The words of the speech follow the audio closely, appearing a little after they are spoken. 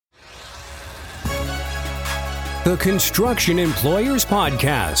The Construction Employers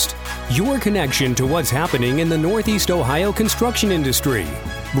Podcast, your connection to what's happening in the Northeast Ohio construction industry.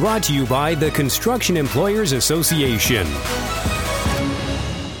 Brought to you by the Construction Employers Association.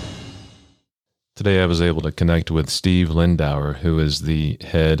 Today I was able to connect with Steve Lindauer, who is the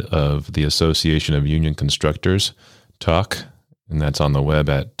head of the Association of Union Constructors, TAUC, and that's on the web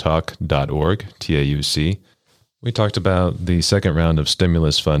at tauc.org, T-A-U-C. We talked about the second round of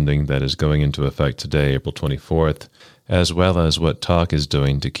stimulus funding that is going into effect today, April 24th, as well as what TAUC is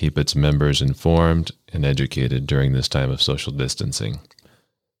doing to keep its members informed and educated during this time of social distancing.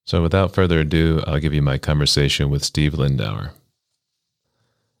 So without further ado, I'll give you my conversation with Steve Lindauer.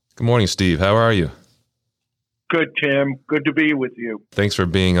 Good morning, Steve. How are you? Good, Tim. Good to be with you. Thanks for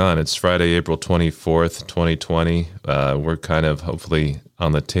being on. It's Friday, April 24th, 2020. We're kind of hopefully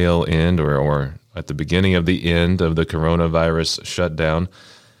on the tail end or at the beginning of the end of the coronavirus shutdown.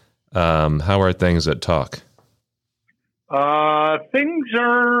 How are things at TAUC? Things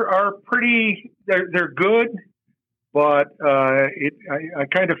are pretty, they're good, but I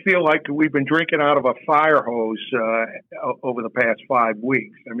kind of feel like we've been drinking out of a fire hose over the past 5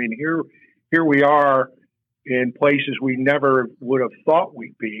 weeks. I mean, here we are in places we never would have thought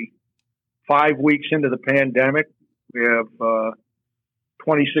we'd be. 5 weeks into the pandemic, we have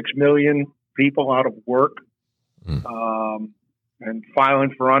 26 million people out of work and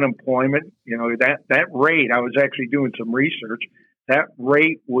filing for unemployment. You know, that rate, I was actually doing some research, that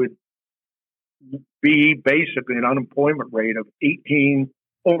rate would be basically an unemployment rate of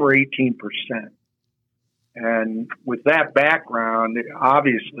over 18%. And with that background,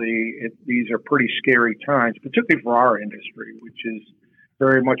 obviously, these are pretty scary times, particularly for our industry, which is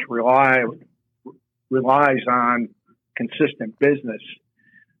very much relies on consistent business.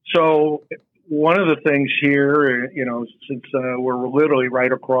 So one of the things here, you know, since we're literally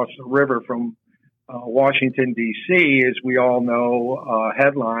right across the river from Washington, D.C., as we all know,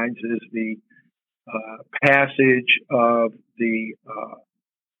 headlines is the passage of the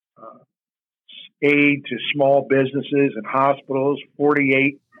aid to small businesses and hospitals,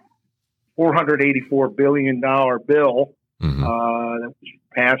 $484 billion bill that was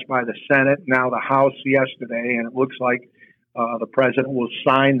passed by the Senate, now the House yesterday, and it looks like the president will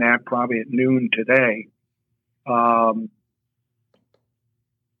sign that probably at noon today.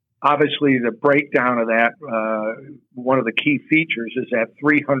 Obviously, the breakdown of that, one of the key features is that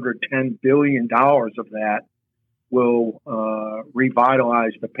 $310 billion of that will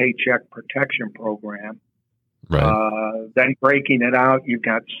revitalize the Paycheck Protection Program. Right. Then breaking it out, you've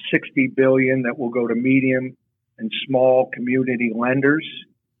got $60 billion that will go to medium and small community lenders,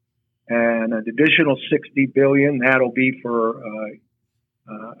 and an additional $60 billion that'll be for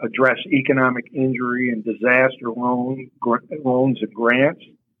address economic injury and disaster loans and grants,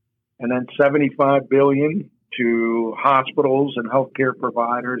 and then $75 billion to hospitals and healthcare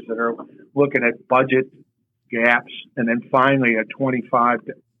providers that are looking at budget gaps, and then finally a $25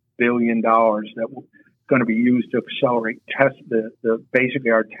 billion that will going to be used to accelerate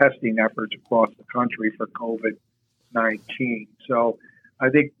basically our testing efforts across the country for COVID-19. So I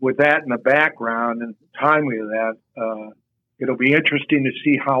think with that in the background and timely of that, it'll be interesting to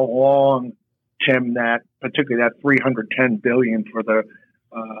see how long, Tim, particularly that $310 billion for the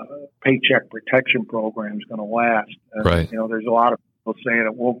Paycheck Protection Program is going to last. Right. You know, there's a lot of people saying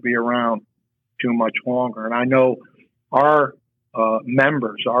it won't be around too much longer. And I know our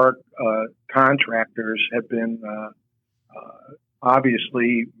members, our contractors have been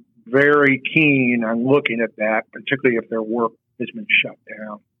obviously very keen on looking at that, particularly if their work has been shut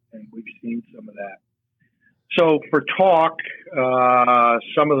down. And we've seen some of that. So for TAUC,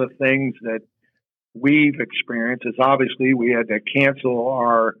 some of the things that we've experienced is obviously we had to cancel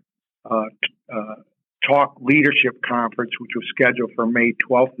our TAUC Leadership Conference, which was scheduled for May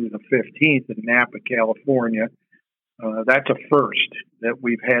 12th through the 15th in Napa, California. That's a first that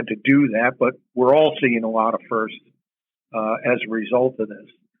we've had to do that, but we're all seeing a lot of firsts as a result of this.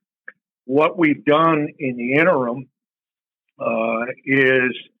 What we've done in the interim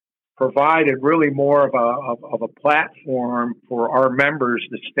is provided really more of a platform for our members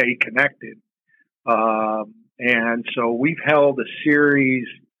to stay connected. And so we've held a series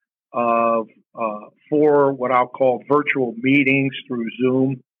of 4 what I'll call virtual meetings through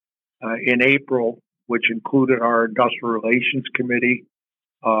Zoom in April, which included our Industrial Relations Committee,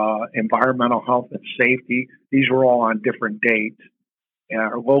 Environmental Health and Safety. These were all on different dates.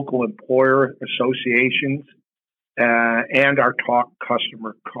 Our local employer associations, and our TAUC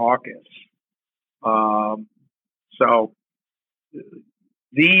Customer Caucus. So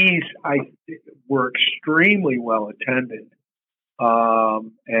these were extremely well attended,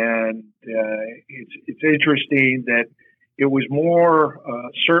 and it's it's interesting that it was more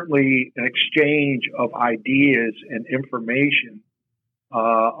certainly an exchange of ideas and information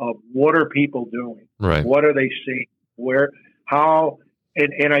of what are people doing, Right. what are they seeing, where, how,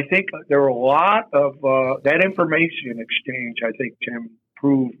 and I think there were a lot of that information exchange. I think Tim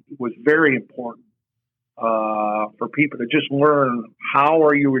proved was very important for people to just learn how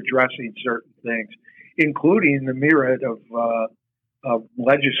are you addressing certain things, including the myriad of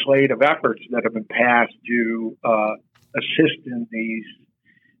legislative efforts that have been passed to assist in these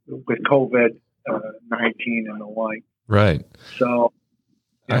with COVID-19 and the like. Right. So,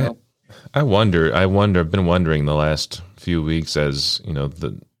 you know. I wonder. I've been wondering the last few weeks, as you know,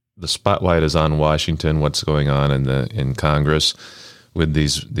 the spotlight is on Washington. What's going on in Congress with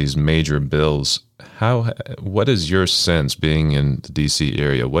these major bills? What is your sense, being in the D.C.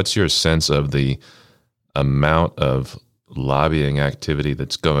 area? What's your sense of the amount of lobbying activity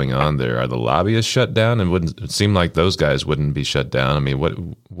that's going on there? Are the lobbyists shut down? And it seem like those guys wouldn't be shut down. I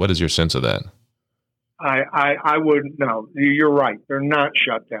mean, what is your sense of that? I wouldn't. No, you're right. They're not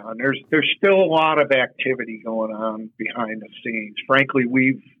shut down. There's still a lot of activity going on behind the scenes. Frankly,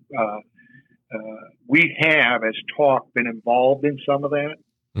 we have, as Talk, been involved in some of that.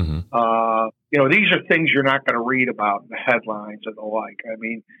 Mm-hmm. These are things you're not going to read about in the headlines and the like. I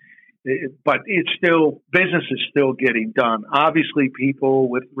mean, but it's still, business is still getting done. Obviously, people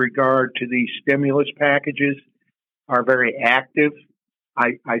with regard to these stimulus packages are very active.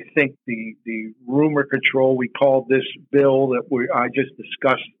 I think the rumor control, we called this bill that I just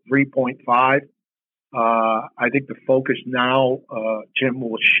discussed 3.5. I think the focus now, Jim,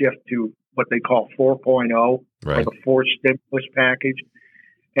 will shift to what they call 4.0, right, or the fourth stimulus package.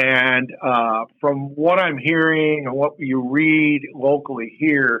 And from what I'm hearing and what you read locally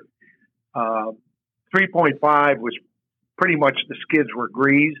here, 3.5 was pretty much the skids were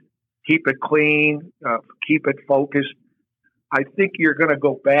greased. Keep it clean, keep it focused. I think you're going to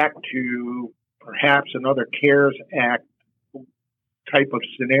go back to perhaps another CARES Act type of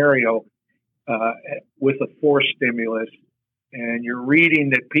scenario with a forced stimulus. And you're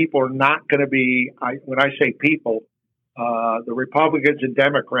reading that people are not going to be, when I say people, the Republicans and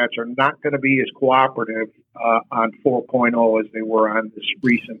Democrats are not going to be as cooperative on 4.0 as they were on this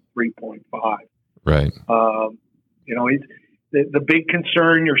recent 3.5. Right. The big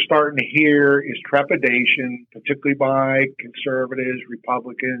concern you're starting to hear is trepidation, particularly by conservatives,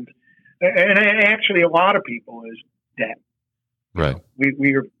 Republicans, and actually a lot of people, is debt. Right.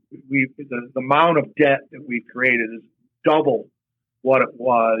 The amount of debt that we've created is double what it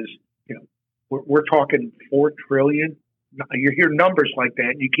was. We're talking $4 trillion. You hear numbers like that,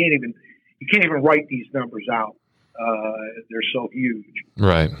 and you can't even write these numbers out. They're so huge.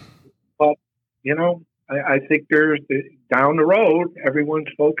 Right. But I think there's down the road, everyone's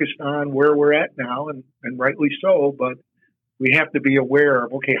focused on where we're at now, and rightly so. But we have to be aware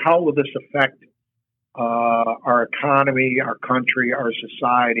of, okay, how will this affect our economy, our country, our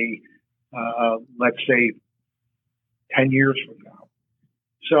society? Let's say 10 years from now.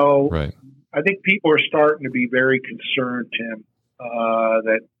 So right. I think people are starting to be very concerned, Tim,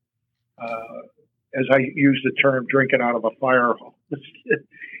 that as I use the term, drinking out of a fire hose.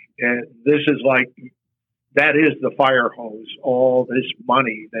 And this is like, that is the fire hose, all this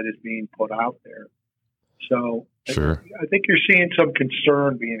money that is being put out there. So sure. I think you're seeing some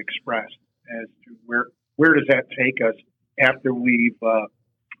concern being expressed as to where does that take us after we've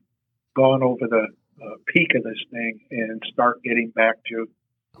gone over the peak of this thing and start getting back to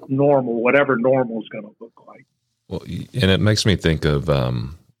normal, whatever normal is going to look like. Well, and it makes me think of,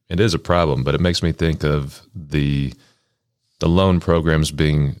 it is a problem, but it makes me think of the loan programs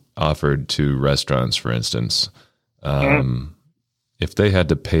being offered to restaurants, for instance. If they had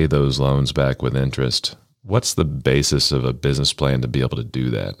to pay those loans back with interest, what's the basis of a business plan to be able to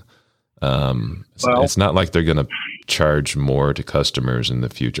do that? It's not like they're going to charge more to customers in the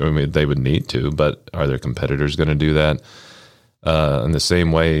future. I mean, they would need to, but are their competitors going to do that? In the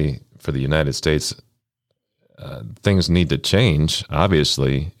same way, for the United States, things need to change,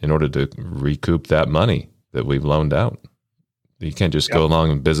 obviously, in order to recoup that money that we've loaned out. You can't just go along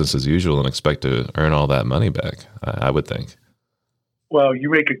in business as usual and expect to earn all that money back, I would think. Well,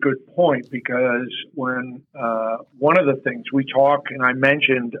 you make a good point, because when one of the things we talk, and I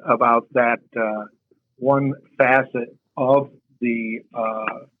mentioned about that one facet of the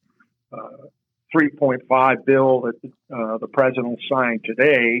 3.5 bill that the president signed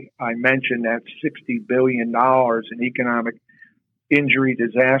today, I mentioned that $60 billion in economic injury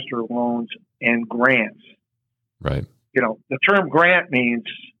disaster loans and grants. Right. The term grant means,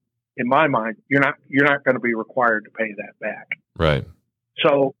 in my mind, you're not going to be required to pay that back. Right.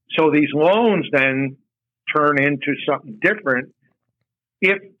 So these loans then turn into something different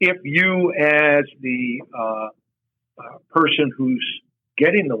if you, as the person who's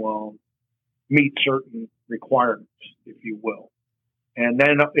getting the loan, meet certain requirements, if you will. And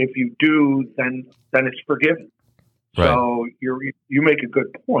then if you do, then it's forgiven. Right. So you make a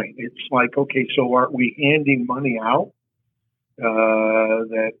good point. It's like, okay, so are we handing money out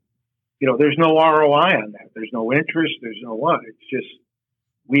that, there's no ROI on that. There's no interest. There's no what. It's just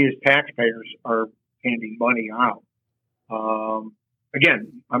we as taxpayers are handing money out.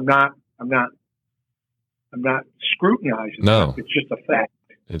 Again, I'm not scrutinizing. No, it's just a fact.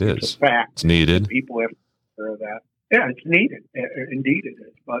 It's a fact. It's needed. People have to consider that. Yeah, it's needed. Indeed, it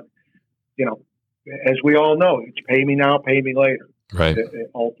is. But as we all know, it's pay me now, pay me later. Right.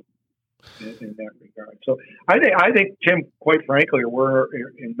 Ultimately, in that regard. So I think, Tim, quite frankly, we're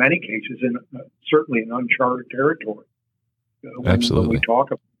in many cases certainly in uncharted territory. When we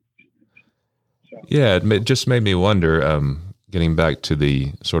talk about it. So. Yeah, it just made me wonder. Getting back to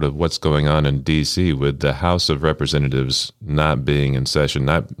the sort of what's going on in D.C. with the House of Representatives not being in session,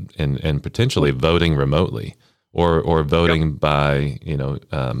 and potentially voting remotely or voting by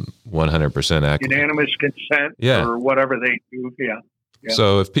 100% unanimous consent, or whatever they do. Yeah.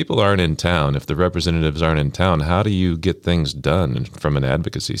 So if people aren't in town, if the representatives aren't in town, how do you get things done from an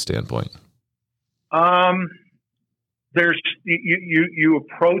advocacy standpoint? There's you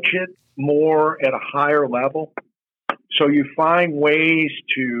approach it more at a higher level. So you find ways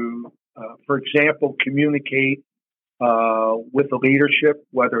to, for example, communicate with the leadership,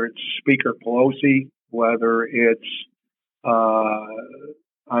 whether it's Speaker Pelosi, whether it's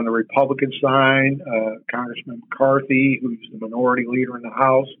on the Republican side, Congressman McCarthy, who's the minority leader in the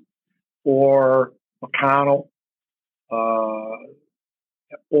House, or McConnell,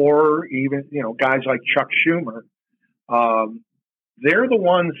 or even guys like Chuck Schumer. They're the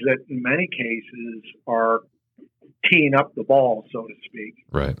ones that, in many cases, are teeing up the ball, so to speak,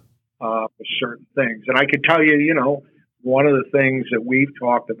 right? For certain things. And I can tell you, one of the things that we've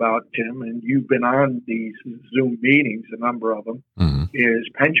talked about, Tim, and you've been on these Zoom meetings, a number of them, is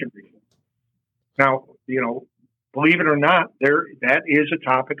pension reform. Now, believe it or not, that is a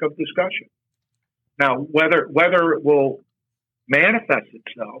topic of discussion. Now, whether it will manifest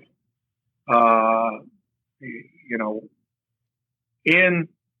itself, in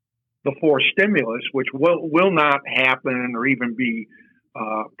the forced stimulus, which will not happen or even be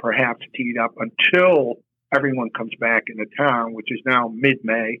perhaps teed up until everyone comes back into town, which is now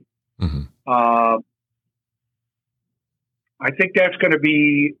mid-May. I think that's going to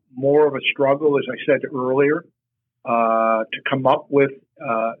be more of a struggle, as I said earlier, to come up with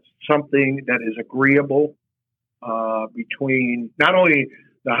something that is agreeable between not only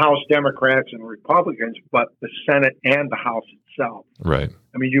the House Democrats and Republicans, but the Senate and the House itself. Right.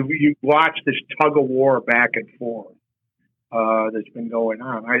 I mean, you watch this tug of war back and forth that's been going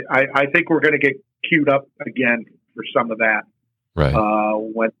on. I think we're going to get queued up again for some of that, right?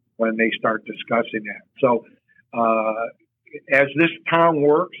 When they start discussing that. So as this town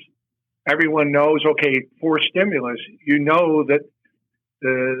works, everyone knows. Okay, for stimulus, that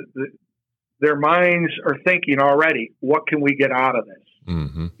their minds are thinking already. What can we get out of this?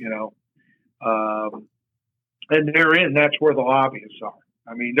 Mm-hmm. And that's where the lobbyists are.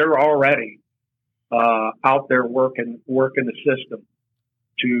 I mean, they're already out there working the system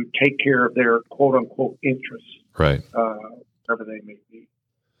to take care of their quote unquote interests, right? Whatever they may be.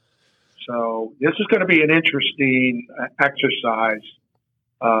 So this is going to be an interesting exercise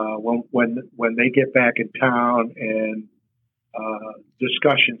when they get back in town and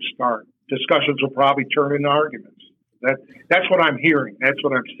discussions start. Discussions will probably turn into arguments. That's what I'm hearing. That's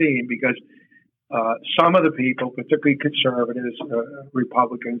what I'm seeing, because some of the people, particularly conservatives,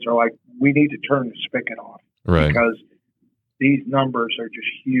 Republicans, are like, we need to turn the spigot off, right? Because these numbers are just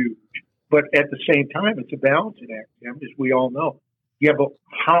huge. But at the same time, it's a balancing act, as we all know. Yeah, but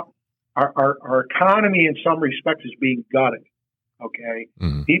how our economy in some respects is being gutted, okay?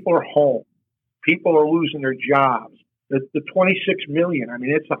 Mm-hmm. People are home. People are losing their jobs. The 26 million, I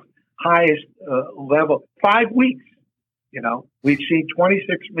mean, it's the highest level. 5 weeks, we've seen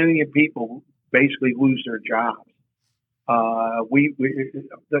 26 million people basically lose their jobs.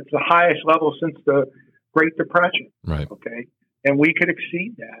 That's the highest level since the Great Depression, right? Okay, and we could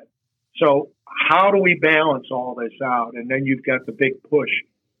exceed that. So how do we balance all this out? And then you've got the big push.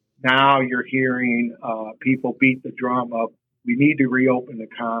 Now you're hearing people beat the drum of, we need to reopen the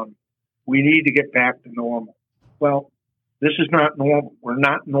economy. We need to get back to normal. Well, this is not normal. We're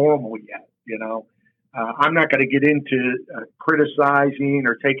not normal yet, I'm not going to get into criticizing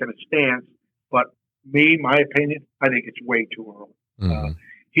or taking a stance, but my opinion, I think it's way too early. Mm-hmm.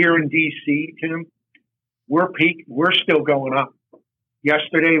 Here in D.C., Tim, We're still going up.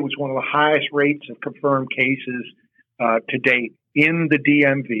 Yesterday was one of the highest rates of confirmed cases to date in the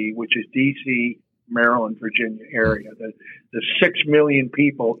DMV, which is D.C., Maryland, Virginia area. The 6 million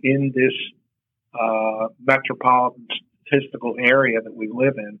people in this metropolitan statistical area that we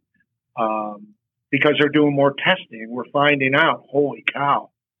live in, because they're doing more testing. We're finding out, holy cow,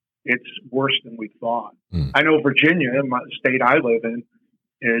 it's worse than we thought. I know Virginia, the state I live in,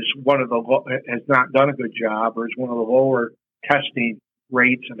 is has not done a good job, or is one of the lower testing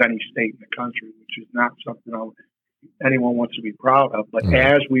rates of any state in the country, which is not something anyone wants to be proud of. But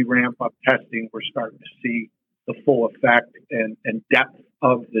as we ramp up testing, we're starting to see the full effect and depth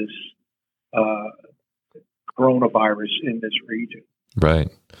of this coronavirus in this region. Right.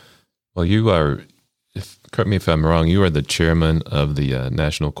 Well, you are, correct me if I'm wrong, you are the chairman of the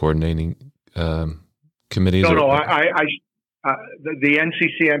National Coordinating Committees? The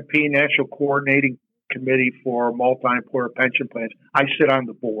NCCMP National Coordinating Committee for Multi-Employer Pension Plans. I sit on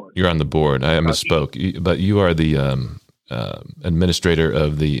the board. You're on the board. I misspoke. But you are the administrator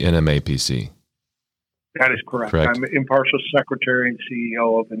of the NMAPC. That is correct. I'm impartial secretary and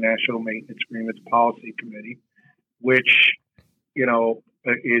CEO of the National Maintenance Agreements Policy Committee, which,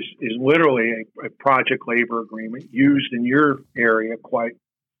 is literally a project labor agreement used in your area quite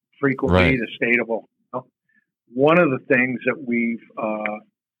frequently, the state of Ohio. One of the things that we've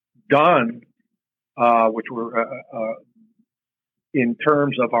done, which were in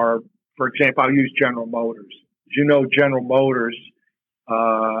terms of for example, I'll use General Motors. As you know, General Motors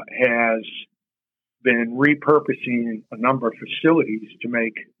has been repurposing a number of facilities to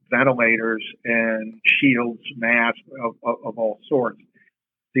make ventilators and shields, masks of all sorts.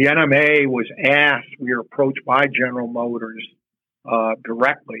 The NMA was asked, we were approached by General Motors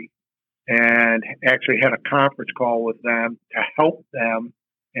directly, and actually had a conference call with them to help them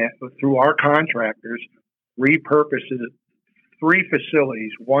through our contractors repurpose 3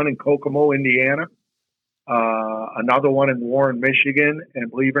 facilities, one in Kokomo, Indiana, another one in Warren, Michigan, and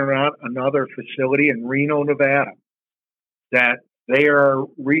believe it or not, another facility in Reno, Nevada, that they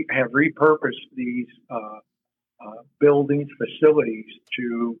have repurposed these buildings, facilities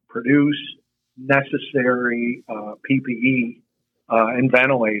to produce necessary PPE and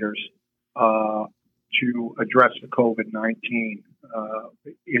ventilators to address the COVID-19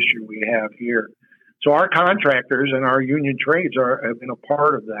 issue we have here. So our contractors and our union trades have been a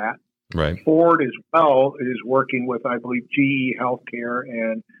part of that. Right. Ford as well is working with, I believe, GE Healthcare,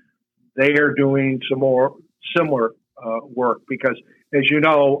 and they are doing some more similar work because, as you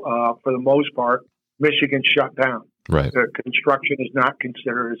know, for the most part, Michigan shut down. Right. Construction is not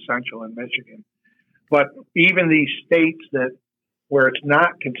considered essential in Michigan. But even these states where it's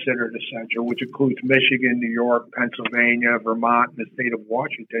not considered essential, which includes Michigan, New York, Pennsylvania, Vermont, and the state of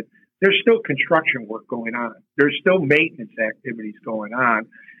Washington, there's still construction work going on. There's still maintenance activities going on.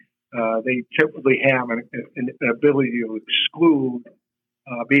 They typically have an ability to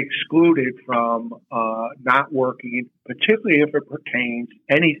be excluded from not working, particularly if it pertains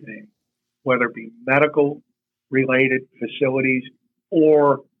anything, whether it be medical-related facilities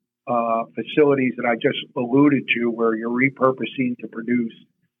or facilities that I just alluded to, where you're repurposing to produce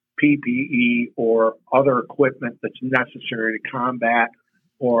PPE or other equipment that's necessary to combat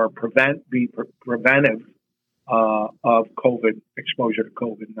or be preventive of COVID exposure to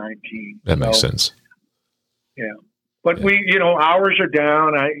COVID-19. That makes sense. Yeah. But hours are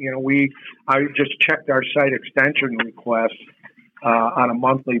down. I just checked our site extension requests on a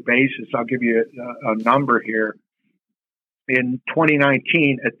monthly basis. I'll give you a number here. In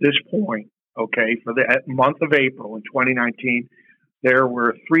 2019, at this point, for the month of April in 2019, there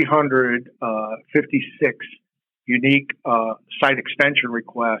were 356 unique site extension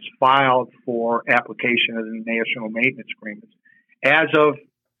requests filed for application of the National Maintenance Agreements. As of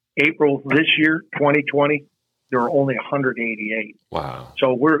April this year, 2020, there were only 188. Wow!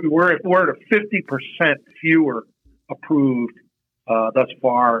 So we're at a 50% fewer approved thus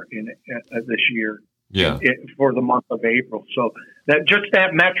far in this year. Yeah. For the month of April. So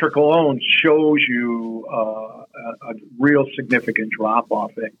that metric alone shows you a real significant drop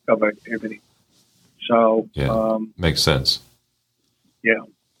off of activity. So makes sense. Yeah.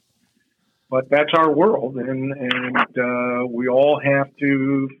 But that's our world, and we all have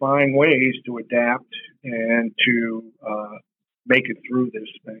to find ways to adapt and to make it through this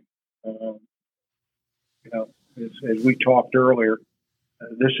thing. As we talked earlier,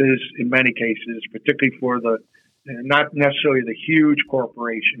 this is, in many cases, particularly for not necessarily the huge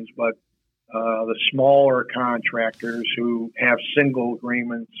corporations, but the smaller contractors who have single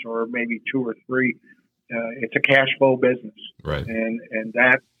agreements or maybe 2 or 3, it's a cash flow business. Right. And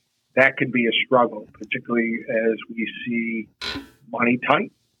that that can be a struggle, particularly as we see money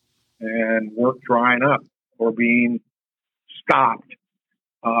tight and work drying up or being stopped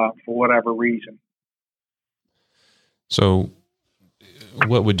for whatever reason. So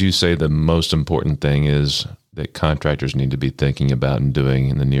what would you say the most important thing is that contractors need to be thinking about and doing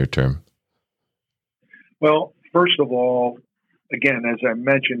in the near term? Well, first of all, again, as I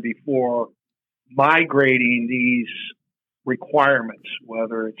mentioned before, migrating these requirements,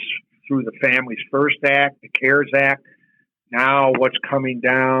 whether it's through the Families First Act, the CARES Act, now what's coming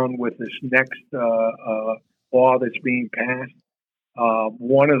down with this next law that's being passed.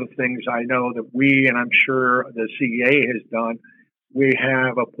 One of the things I know that we, and I'm sure the CEA has done, we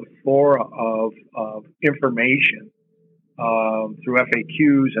have a plethora of information through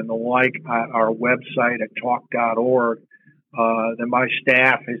FAQs and the like at our website at talk.org that my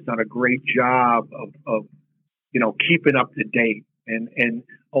staff has done a great job of keeping up to date. And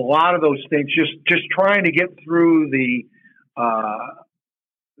a lot of those things, just trying to get through the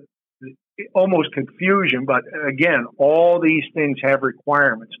almost confusion. But again, all these things have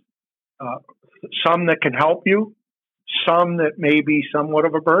requirements, some that can help you, some that may be somewhat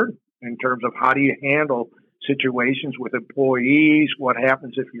of a burden in terms of how do you handle situations with employees, what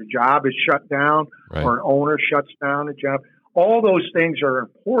happens if your job is shut down or an owner shuts down a job. All those things are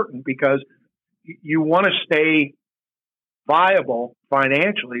important because you want to stay viable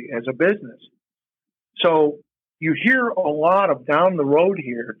financially as a business. So you hear a lot of down the road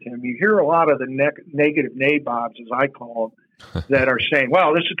here, Tim, you hear a lot of the negative nabobs, as I call them, that are saying,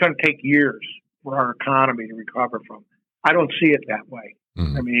 well, this is going to take years for our economy to recover from. I don't see it that way.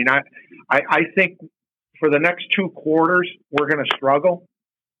 Mm-hmm. I mean, I think for the next 2 quarters, we're going to struggle.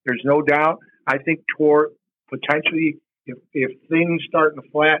 There's no doubt. I think toward potentially, if things start to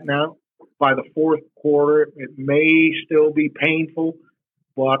flatten out by the 4th quarter, it may still be painful.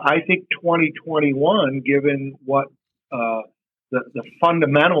 But I think 2021, given what the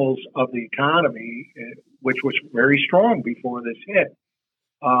fundamentals of the economy, which was very strong before this hit,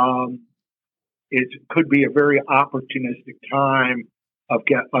 it could be a very opportunistic time of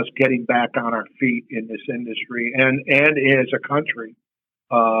us getting back on our feet in this industry, and as a country,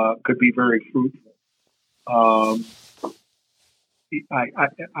 could be very fruitful.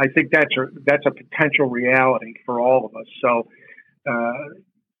 I think that's a potential reality for all of us. So,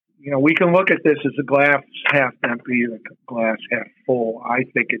 we can look at this as a glass half empty and a glass half full. I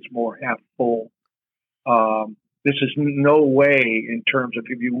think it's more half full. This is no way in terms of,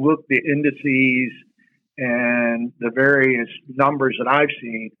 if you look the indices and the various numbers that I've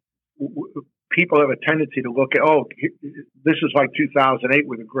seen, people have a tendency to look at, this is like 2008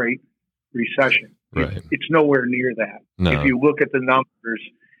 with a great recession. Right. It's nowhere near that. No. If you look at the numbers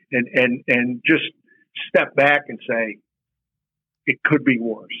and just step back and say, it could be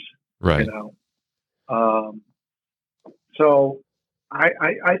worse. Right. So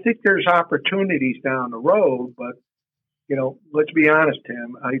I think there's opportunities down the road, but, let's be honest,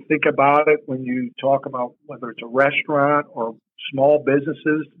 Tim. I think about it when you talk about whether it's a restaurant or small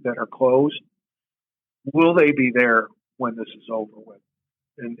businesses that are closed, will they be there when this is over with?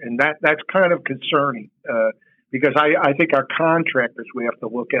 And that's kind of concerning because I think our contractors, we have to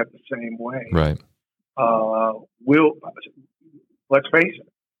look at the same way. Right. Let's face it,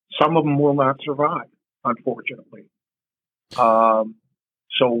 some of them will not survive, unfortunately. So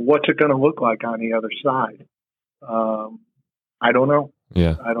what's it going to look like on the other side? I don't know.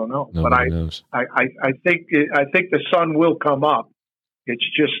 Yeah, I don't know. Nobody but knows. I think the sun will come up. It's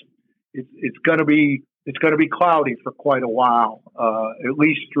just it's going to be cloudy for quite a while, at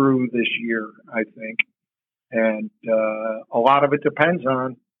least through this year, I think. And a lot of it depends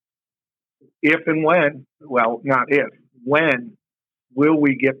on if and when. Well, not if, when will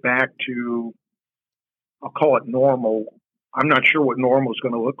we get back to? I'll call it normal. I'm not sure what normal is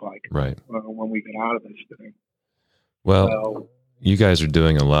going to look like when we get out of this thing. Well, you guys are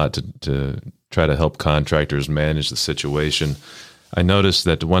doing a lot to try to help contractors manage the situation. I noticed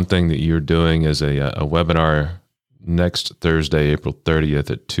that one thing that you're doing is a webinar next Thursday, April 30th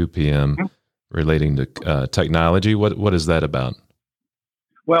at 2 p.m. relating to technology. What is that about?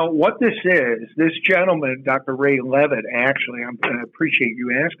 Well, what this is, this gentleman, Dr. Ray Levitt, actually, I appreciate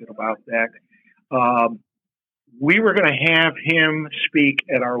you asking about that. We were going to have him speak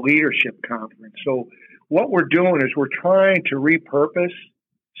at our leadership conference. So what we're doing is we're trying to repurpose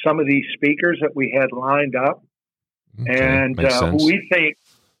some of these speakers that we had lined up. Okay, and we think,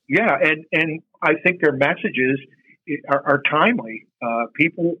 and I think their messages are timely.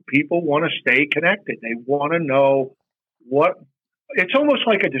 People want to stay connected. They want to know what. It's almost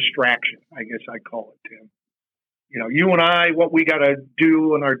like a distraction, I guess I call it, Tim. you and I, what we got to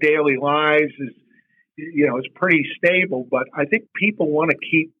do in our daily lives is, it's pretty stable, but I think people want to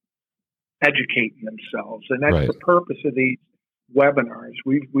keep educating themselves. And that's the purpose of these webinars.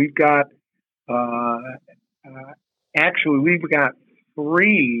 We've got, we've got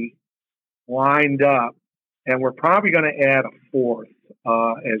 3 lined up, and we're probably going to add a 4th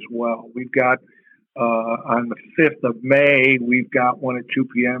as well. We've got on the 5th of May, we've got one at 2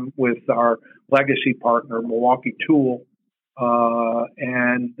 p.m. with our legacy partner, Milwaukee Tool.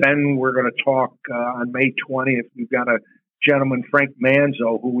 And then we're going to talk on May 20th. We've got a gentleman, Frank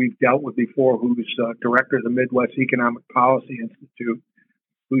Manzo, who we've dealt with before, who's director of the Midwest Economic Policy Institute,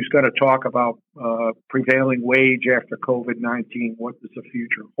 who's going to talk about prevailing wage after COVID-19. What does the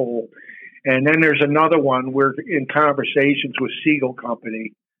future hold? And then there's another one. We're in conversations with Siegel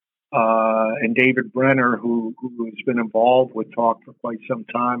Company and David Brenner, who has been involved with Talk for quite some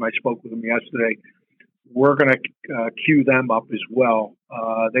time. I spoke with him yesterday. We're going to queue them up as well.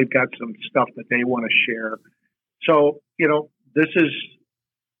 They've got some stuff that they want to share. So, this is,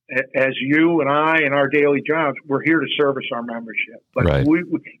 as you and I in our daily jobs, we're here to service our membership. But we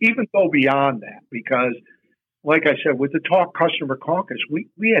even go beyond that, because, like I said, with the Talk Customer Caucus, we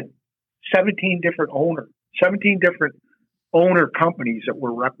had 17 different owner companies that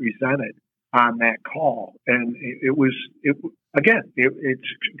were represented on that call. And it's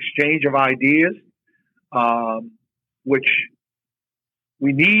exchange of ideas, which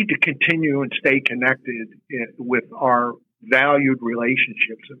we need to continue and stay connected with our valued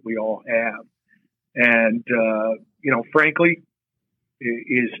relationships that we all have. And, frankly,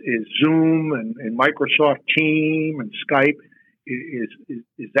 is Zoom and Microsoft Team and Skype,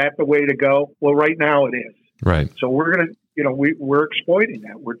 is that the way to go? Well, right now it is. Right. So we're going to, we're exploiting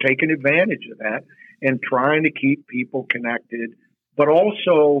that. We're taking advantage of that and trying to keep people connected, but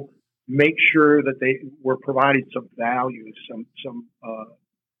also make sure that we're providing some value, some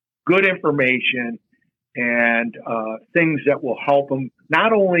good information, and things that will help them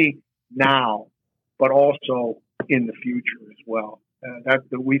not only now, but also in the future as well. That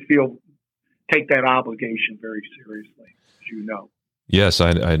we feel take that obligation very seriously, as you know. Yes,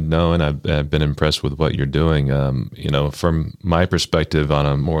 I know, and I've been impressed with what you're doing. From my perspective, on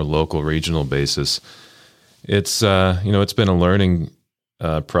a more local, regional basis, it's it's been a learning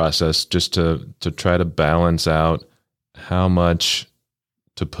process just to try to balance out how much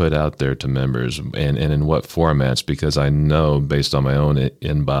to put out there to members and in what formats, because I know based on my own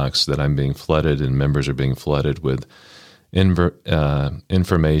inbox that I'm being flooded and members are being flooded with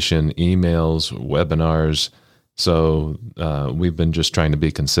information, emails, webinars. So we've been just trying to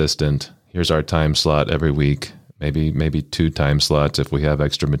be consistent. Here's our time slot every week, maybe 2 time slots if we have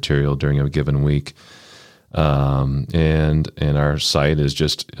extra material during a given week. And our site is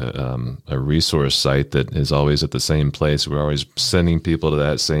just a resource site that is always at the same place. We're always sending people to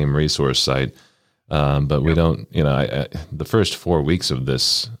that same resource site. But we don't, the first 4 weeks of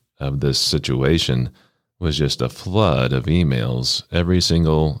this situation was just a flood of emails. Every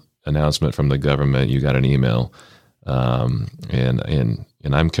single announcement from the government, you got an email. And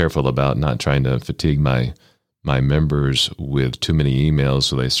I'm careful about not trying to fatigue my members with too many emails,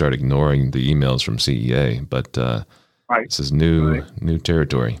 so they start ignoring the emails from CEA. But this is new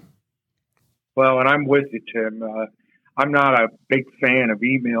territory. Well, and I'm with you, Tim. I'm not a big fan of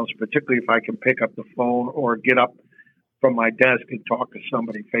emails, particularly if I can pick up the phone or get up from my desk and talk to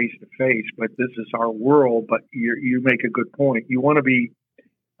somebody face to face. But this is our world. But you make a good point. You want to be,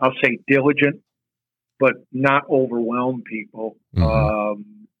 I'll say, diligent, but not overwhelm people. Mm-hmm.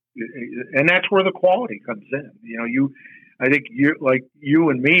 And that's where the quality comes in. I think you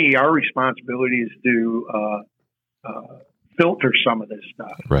and me, our responsibility is to filter some of this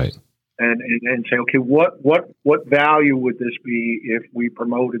stuff, right? And say, okay, what value would this be if we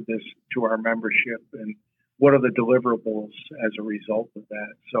promoted this to our membership, and what are the deliverables as a result of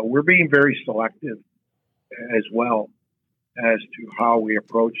that? So we're being very selective as well as to how we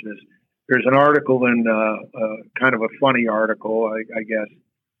approach this. There's an article in kind of a funny article, I guess,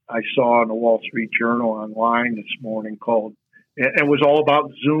 I saw in the Wall Street Journal online this morning called, it was all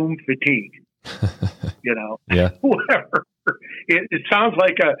about Zoom fatigue, Yeah. Whatever. It sounds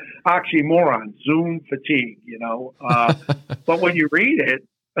like a oxymoron, Zoom fatigue, but when you read it,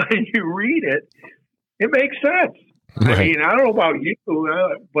 it makes sense. Right. I mean, I don't know about you,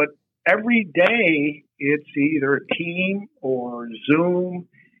 but every day it's either a team or Zoom.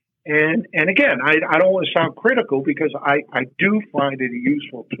 And again, I don't want to sound critical, because I do find it a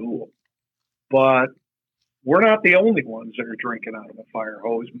useful tool, but we're not the only ones that are drinking out of a fire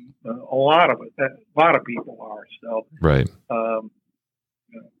hose. A lot of people are. So, right.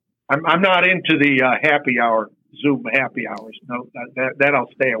 I'm not into the happy hour Zoom happy hours. No, that I'll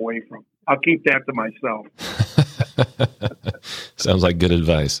stay away from. I'll keep that to myself. Sounds like good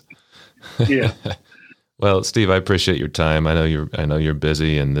advice. Yeah. Well, Steve, I appreciate your time. I know you're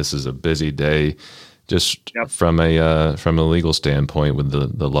busy, and this is a busy day. Just from a legal standpoint, with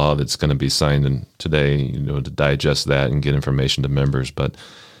the law that's going to be signed today, to digest that and get information to members. But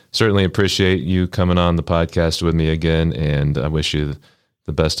certainly appreciate you coming on the podcast with me again, and I wish you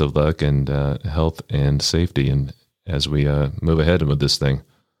the best of luck and health and safety, and as we move ahead with this thing.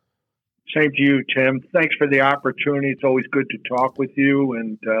 Same to you, Tim. Thanks for the opportunity. It's always good to talk with you,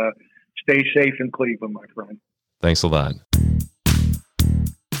 and stay safe in Cleveland, my friend. Thanks a lot.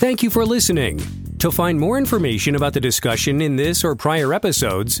 Thank you for listening. To find more information about the discussion in this or prior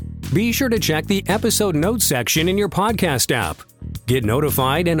episodes, be sure to check the episode notes section in your podcast app. Get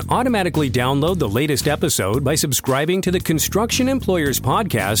notified and automatically download the latest episode by subscribing to the Construction Employers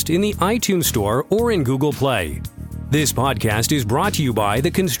Podcast in the iTunes Store or in Google Play. This podcast is brought to you by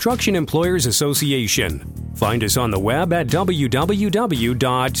the Construction Employers Association. Find us on the web at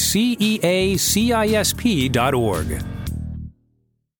www.ceacisp.org.